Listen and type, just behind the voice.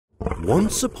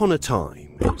Once upon a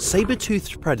time,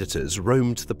 saber-toothed predators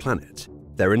roamed the planet,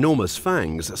 their enormous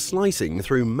fangs slicing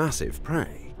through massive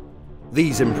prey.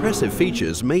 These impressive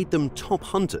features made them top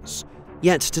hunters,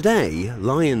 yet today,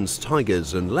 lions,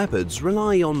 tigers, and leopards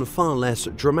rely on far less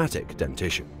dramatic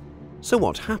dentition. So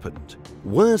what happened?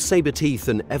 Were saber-teeth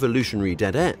an evolutionary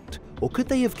dead end, or could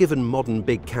they have given modern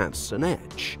big cats an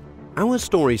edge? Our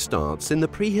story starts in the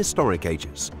prehistoric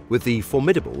ages with the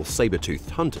formidable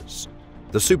saber-toothed hunters.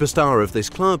 The superstar of this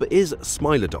club is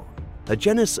Smilodon, a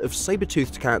genus of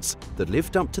saber-toothed cats that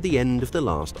lived up to the end of the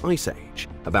last ice age,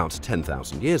 about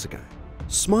 10,000 years ago.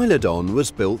 Smilodon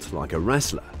was built like a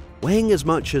wrestler, weighing as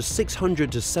much as 600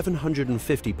 to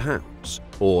 750 pounds,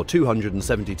 or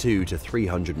 272 to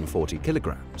 340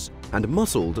 kilograms, and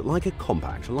muscled like a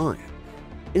compact lion.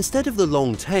 Instead of the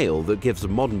long tail that gives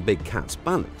modern big cats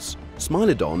balance,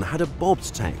 Smilodon had a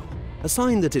bobbed tail, a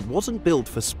sign that it wasn't built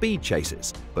for speed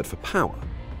chases, but for power.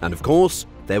 And of course,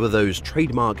 there were those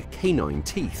trademark canine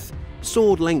teeth,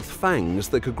 sword-length fangs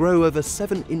that could grow over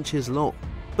 7 inches long.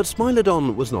 But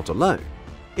Smilodon was not alone.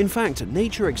 In fact,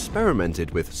 nature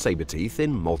experimented with saber teeth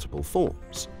in multiple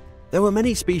forms. There were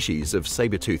many species of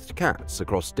saber-toothed cats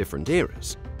across different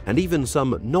eras, and even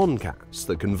some non-cats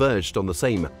that converged on the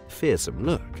same fearsome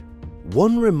look.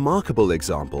 One remarkable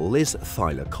example is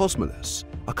Thylacosmolus,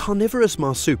 a carnivorous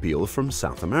marsupial from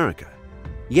South America.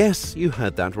 Yes, you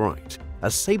heard that right, a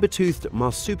saber-toothed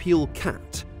marsupial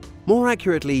cat, more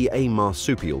accurately a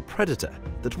marsupial predator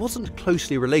that wasn't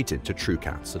closely related to true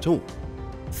cats at all.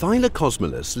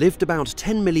 Thylacosmolus lived about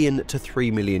 10 million to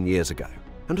 3 million years ago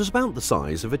and was about the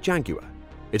size of a jaguar.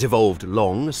 It evolved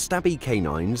long, stabby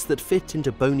canines that fit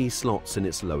into bony slots in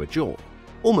its lower jaw,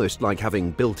 almost like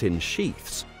having built-in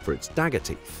sheaths for its dagger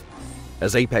teeth.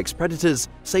 As apex predators,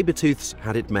 saber-tooths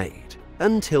had it made,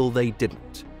 until they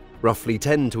didn't. Roughly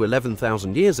 10 to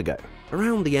 11,000 years ago,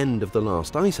 around the end of the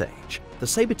last ice age, the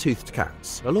saber-toothed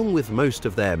cats, along with most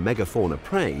of their megafauna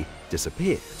prey,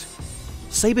 disappeared.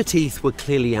 Saber teeth were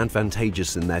clearly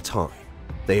advantageous in their time.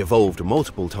 They evolved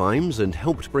multiple times and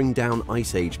helped bring down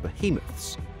Ice Age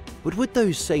behemoths. But would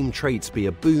those same traits be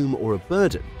a boom or a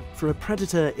burden for a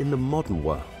predator in the modern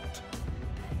world?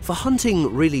 For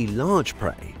hunting really large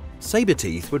prey, saber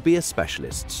teeth would be a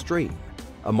specialist stream.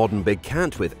 A modern big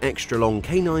cat with extra long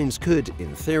canines could,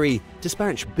 in theory,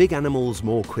 dispatch big animals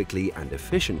more quickly and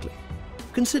efficiently.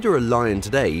 Consider a lion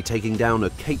today taking down a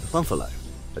Cape buffalo.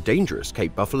 A dangerous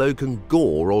Cape buffalo can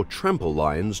gore or trample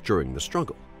lions during the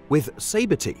struggle. With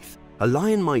saber teeth, a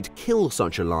lion might kill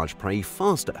such a large prey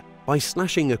faster by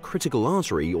slashing a critical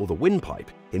artery or the windpipe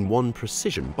in one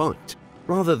precision bite,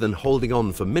 rather than holding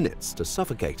on for minutes to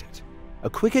suffocate it. A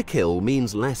quicker kill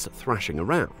means less thrashing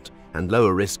around and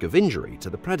lower risk of injury to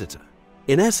the predator.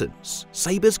 In essence,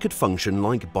 sabers could function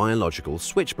like biological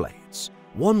switchblades.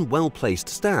 One well-placed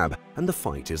stab and the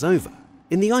fight is over.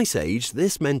 In the Ice Age,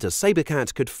 this meant a saber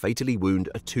cat could fatally wound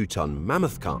a 2-ton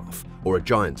mammoth calf or a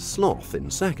giant sloth in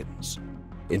seconds.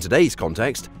 In today's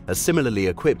context, a similarly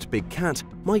equipped big cat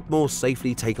might more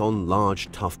safely take on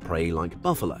large, tough prey like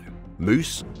buffalo,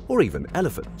 moose, or even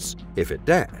elephants, if it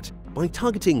dared, by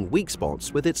targeting weak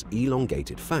spots with its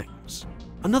elongated fangs.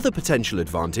 Another potential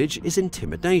advantage is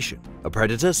intimidation. A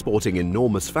predator sporting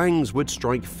enormous fangs would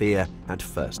strike fear at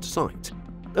first sight.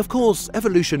 Of course,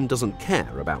 evolution doesn't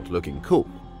care about looking cool,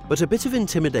 but a bit of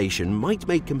intimidation might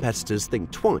make competitors think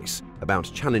twice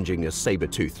about challenging a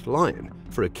saber-toothed lion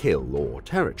for a kill or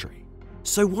territory.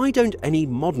 So why don't any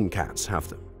modern cats have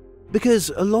them? Because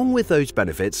along with those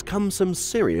benefits come some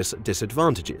serious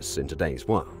disadvantages in today's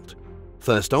world.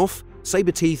 First off,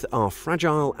 saber teeth are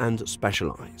fragile and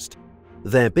specialized.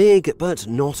 They're big but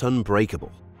not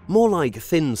unbreakable, more like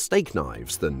thin steak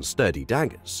knives than sturdy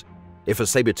daggers. If a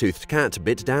saber-toothed cat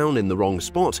bit down in the wrong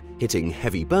spot, hitting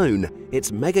heavy bone,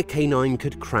 its mega canine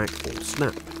could crack or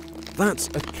snap. That's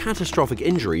a catastrophic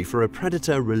injury for a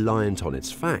predator reliant on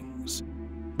its fangs.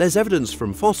 There's evidence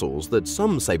from fossils that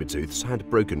some saber-tooths had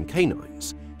broken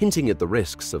canines, hinting at the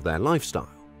risks of their lifestyle.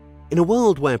 In a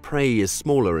world where prey is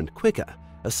smaller and quicker,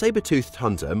 a saber-toothed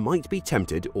hunter might be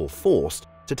tempted or forced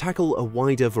to tackle a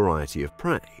wider variety of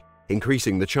prey,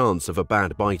 increasing the chance of a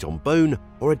bad bite on bone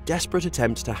or a desperate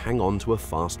attempt to hang on to a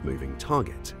fast-moving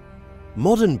target.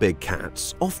 Modern big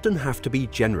cats often have to be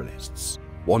generalists.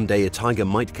 One day a tiger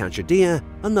might catch a deer,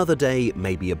 another day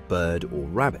maybe a bird or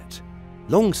rabbit.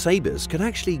 Long sabers can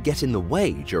actually get in the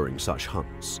way during such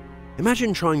hunts.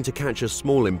 Imagine trying to catch a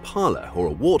small impala or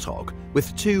a warthog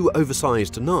with 2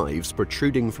 oversized knives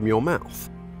protruding from your mouth.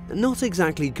 Not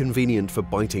exactly convenient for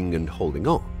biting and holding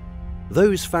on.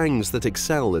 Those fangs that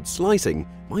excel at slicing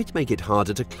might make it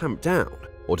harder to clamp down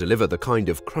or deliver the kind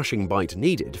of crushing bite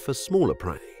needed for smaller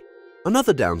prey.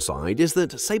 Another downside is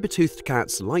that saber-toothed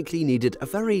cats likely needed a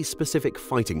very specific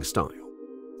fighting style.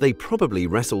 They probably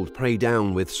wrestled prey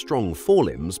down with strong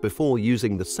forelimbs before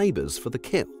using the sabers for the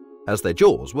kill, as their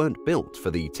jaws weren't built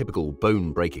for the typical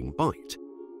bone-breaking bite.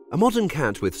 A modern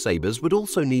cat with sabers would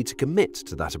also need to commit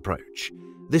to that approach.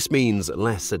 This means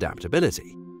less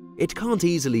adaptability. It can't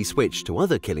easily switch to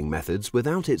other killing methods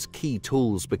without its key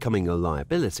tools becoming a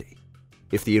liability.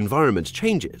 If the environment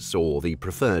changes or the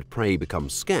preferred prey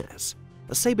becomes scarce,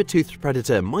 a saber-toothed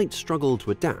predator might struggle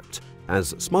to adapt,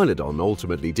 as Smilodon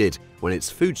ultimately did when its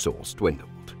food source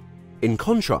dwindled. In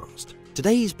contrast,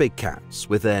 today's big cats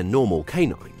with their normal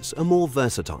canines are more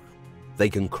versatile. They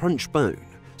can crunch bone,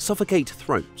 suffocate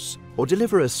throats, or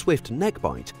deliver a swift neck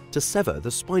bite to sever the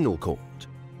spinal cord.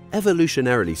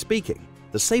 Evolutionarily speaking,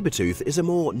 the saber-tooth is a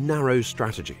more narrow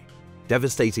strategy,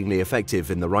 devastatingly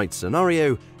effective in the right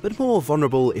scenario, but more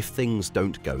vulnerable if things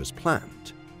don't go as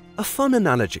planned. A fun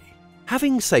analogy: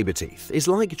 having saber teeth is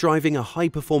like driving a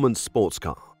high-performance sports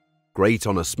car. Great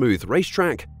on a smooth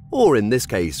racetrack, or in this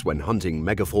case when hunting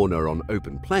megafauna on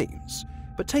open plains,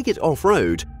 but take it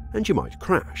off-road and you might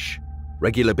crash.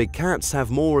 Regular big cats have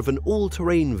more of an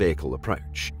all-terrain vehicle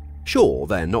approach. Sure,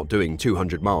 they're not doing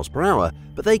 200 miles per hour,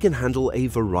 but they can handle a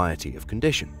variety of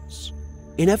conditions.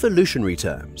 In evolutionary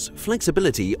terms,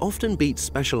 flexibility often beats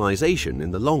specialization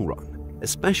in the long run,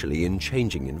 especially in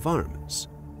changing environments.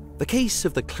 The case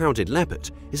of the clouded leopard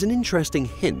is an interesting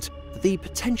hint that the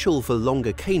potential for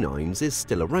longer canines is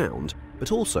still around,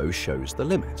 but also shows the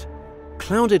limit.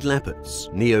 Clouded leopards,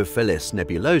 Neophylis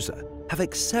nebulosa, have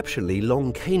exceptionally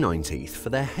long canine teeth for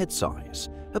their head size,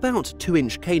 about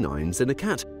 2-inch canines in a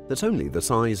cat that's only the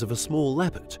size of a small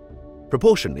leopard.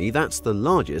 Proportionally, that's the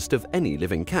largest of any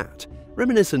living cat,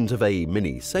 reminiscent of a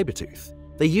mini saber-tooth.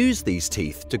 They use these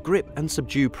teeth to grip and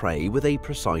subdue prey with a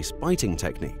precise biting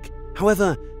technique.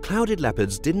 However, clouded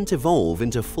leopards didn't evolve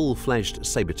into full-fledged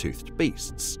saber-toothed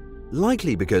beasts,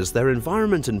 likely because their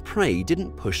environment and prey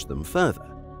didn't push them further.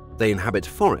 They inhabit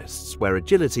forests where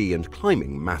agility and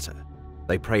climbing matter.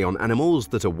 They prey on animals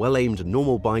that a well-aimed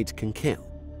normal bite can kill.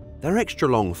 Their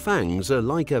extra-long fangs are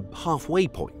like a halfway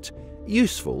point,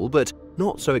 useful but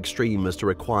not so extreme as to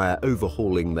require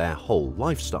overhauling their whole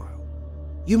lifestyle.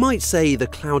 You might say the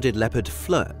clouded leopard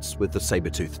flirts with the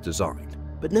saber-tooth design,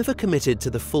 but never committed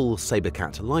to the full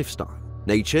saber-cat lifestyle.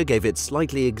 Nature gave it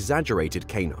slightly exaggerated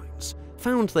canines,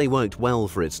 found they worked well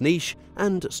for its niche,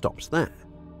 and stopped there.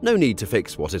 No need to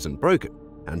fix what isn't broken,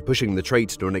 and pushing the trait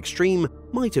to an extreme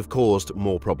might have caused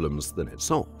more problems than it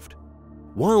solved.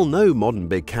 While no modern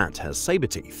big cat has saber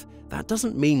teeth, that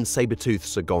doesn't mean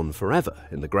saber-tooths are gone forever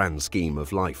in the grand scheme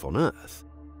of life on Earth.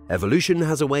 Evolution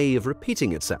has a way of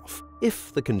repeating itself,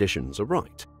 if the conditions are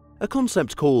right, a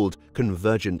concept called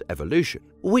convergent evolution,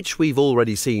 which we've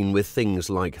already seen with things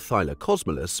like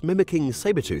Thylacosmolus mimicking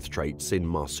saber-tooth traits in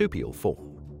marsupial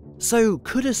form. So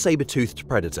could a saber-toothed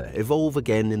predator evolve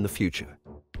again in the future?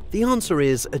 The answer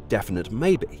is a definite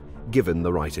maybe. Given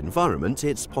the right environment,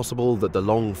 it's possible that the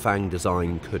long fang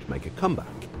design could make a comeback.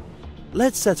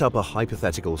 Let's set up a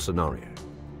hypothetical scenario.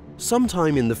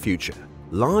 Sometime in the future,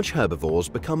 large herbivores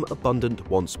become abundant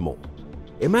once more.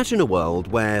 Imagine a world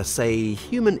where, say,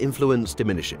 human influence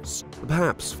diminishes,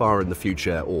 perhaps far in the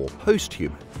future or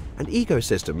post-human, and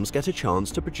ecosystems get a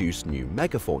chance to produce new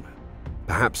megafauna.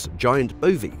 Perhaps giant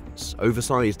bovines,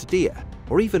 oversized deer,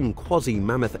 or even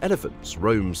quasi-mammoth elephants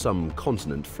roam some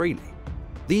continent freely.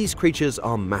 These creatures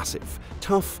are massive,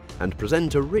 tough, and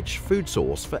present a rich food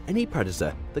source for any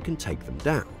predator that can take them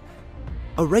down.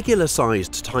 A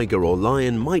regular-sized tiger or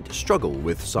lion might struggle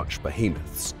with such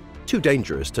behemoths, too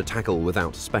dangerous to tackle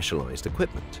without specialized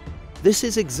equipment. This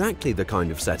is exactly the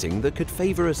kind of setting that could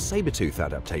favor a saber-tooth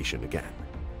adaptation again.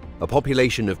 A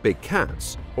population of big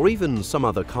cats, or even some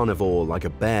other carnivore like a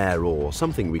bear or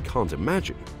something we can't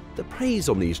imagine, that preys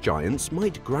on these giants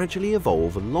might gradually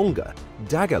evolve longer,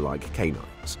 dagger-like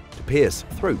canines to pierce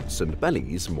throats and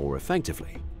bellies more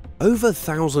effectively. Over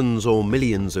thousands or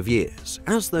millions of years,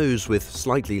 as those with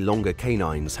slightly longer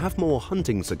canines have more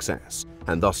hunting success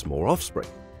and thus more offspring,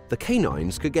 the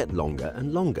canines could get longer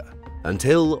and longer,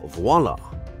 until voila,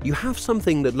 you have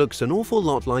something that looks an awful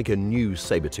lot like a new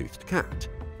saber-toothed cat.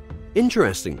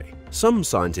 Interestingly, some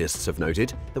scientists have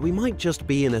noted that we might just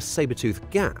be in a saber-tooth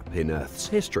gap in Earth's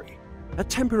history, a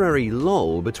temporary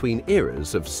lull between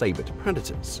eras of sabered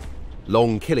predators.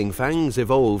 Long killing fangs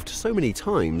evolved so many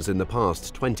times in the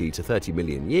past 20 to 30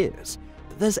 million years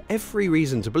that there's every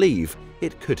reason to believe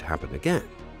it could happen again.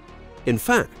 In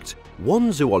fact,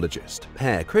 one zoologist,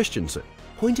 Per Christensen,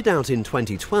 pointed out in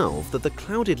 2012 that the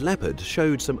clouded leopard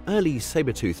showed some early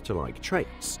saber-toothed-like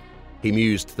traits. He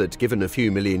mused that given a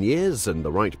few million years and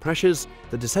the right pressures,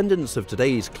 the descendants of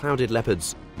today's clouded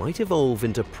leopards might evolve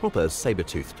into proper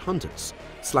saber-toothed hunters,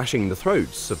 slashing the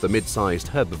throats of the mid-sized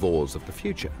herbivores of the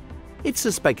future. It's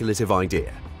a speculative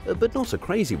idea, but not a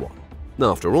crazy one.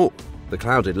 After all, the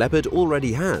clouded leopard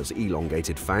already has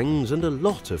elongated fangs and a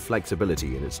lot of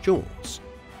flexibility in its jaws.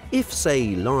 If,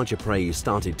 say, larger prey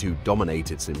started to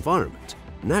dominate its environment,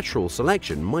 natural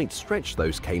selection might stretch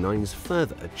those canines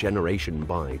further generation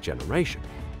by generation.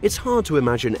 It's hard to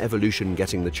imagine evolution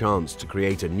getting the chance to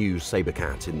create a new saber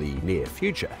cat in the near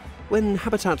future, when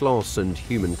habitat loss and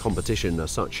human competition are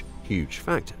such huge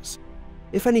factors.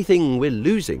 If anything, we're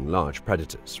losing large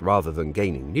predators rather than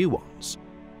gaining new ones.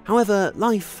 However,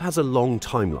 life has a long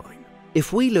timeline.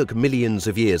 If we look millions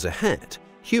of years ahead,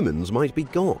 humans might be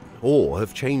gone or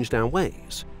have changed our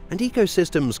ways, and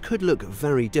ecosystems could look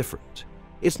very different.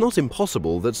 It's not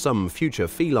impossible that some future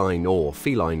feline or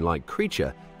feline-like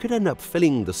creature could end up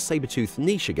filling the saber-tooth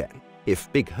niche again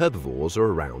if big herbivores are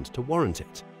around to warrant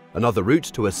it. Another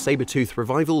route to a saber-tooth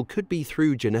revival could be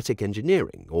through genetic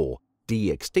engineering or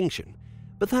de-extinction,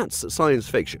 but that's science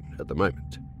fiction at the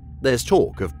moment. There's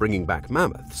talk of bringing back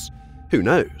mammoths. Who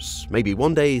knows, maybe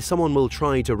one day someone will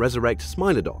try to resurrect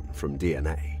Smilodon from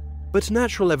DNA. But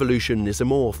natural evolution is a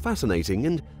more fascinating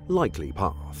and likely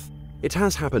path. It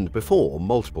has happened before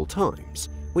multiple times,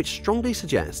 which strongly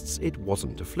suggests it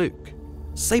wasn't a fluke.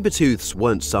 Saber-tooths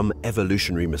weren't some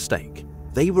evolutionary mistake.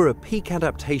 They were a peak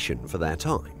adaptation for their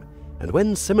time, and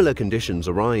when similar conditions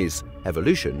arise,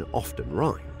 evolution often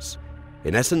rhymes.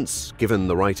 In essence, given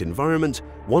the right environment,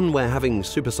 one where having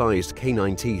supersized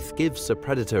canine teeth gives a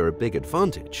predator a big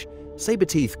advantage,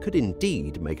 saber-teeth could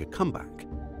indeed make a comeback.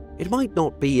 It might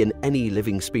not be in any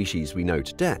living species we know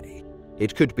today.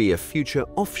 It could be a future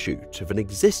offshoot of an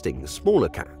existing smaller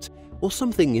cat, or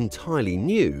something entirely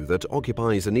new that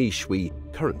occupies a niche we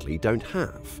currently don't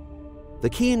have. The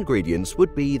key ingredients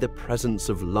would be the presence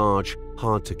of large,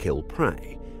 hard-to-kill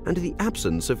prey, and the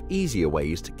absence of easier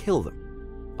ways to kill them.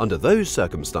 Under those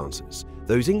circumstances,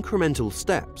 those incremental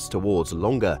steps towards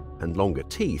longer and longer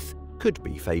teeth could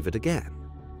be favored again.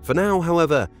 For now,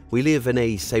 however, we live in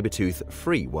a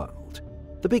saber-tooth-free world.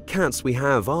 The big cats we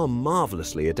have are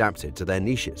marvelously adapted to their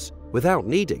niches without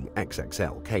needing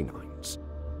XXL canines.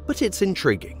 But it's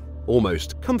intriguing,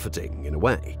 almost comforting in a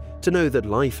way, to know that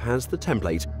life has the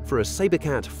template for a saber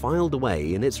cat filed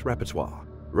away in its repertoire,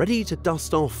 ready to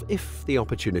dust off if the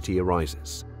opportunity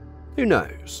arises. Who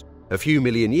knows? A few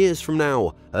million years from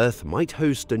now, Earth might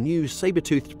host a new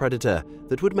saber-toothed predator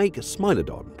that would make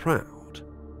Smilodon proud.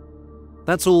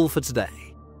 That's all for today.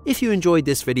 If you enjoyed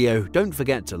this video, don't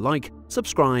forget to like,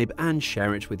 subscribe, and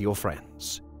share it with your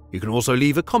friends. You can also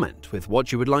leave a comment with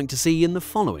what you would like to see in the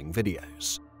following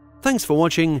videos. Thanks for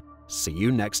watching, see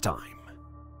you next time.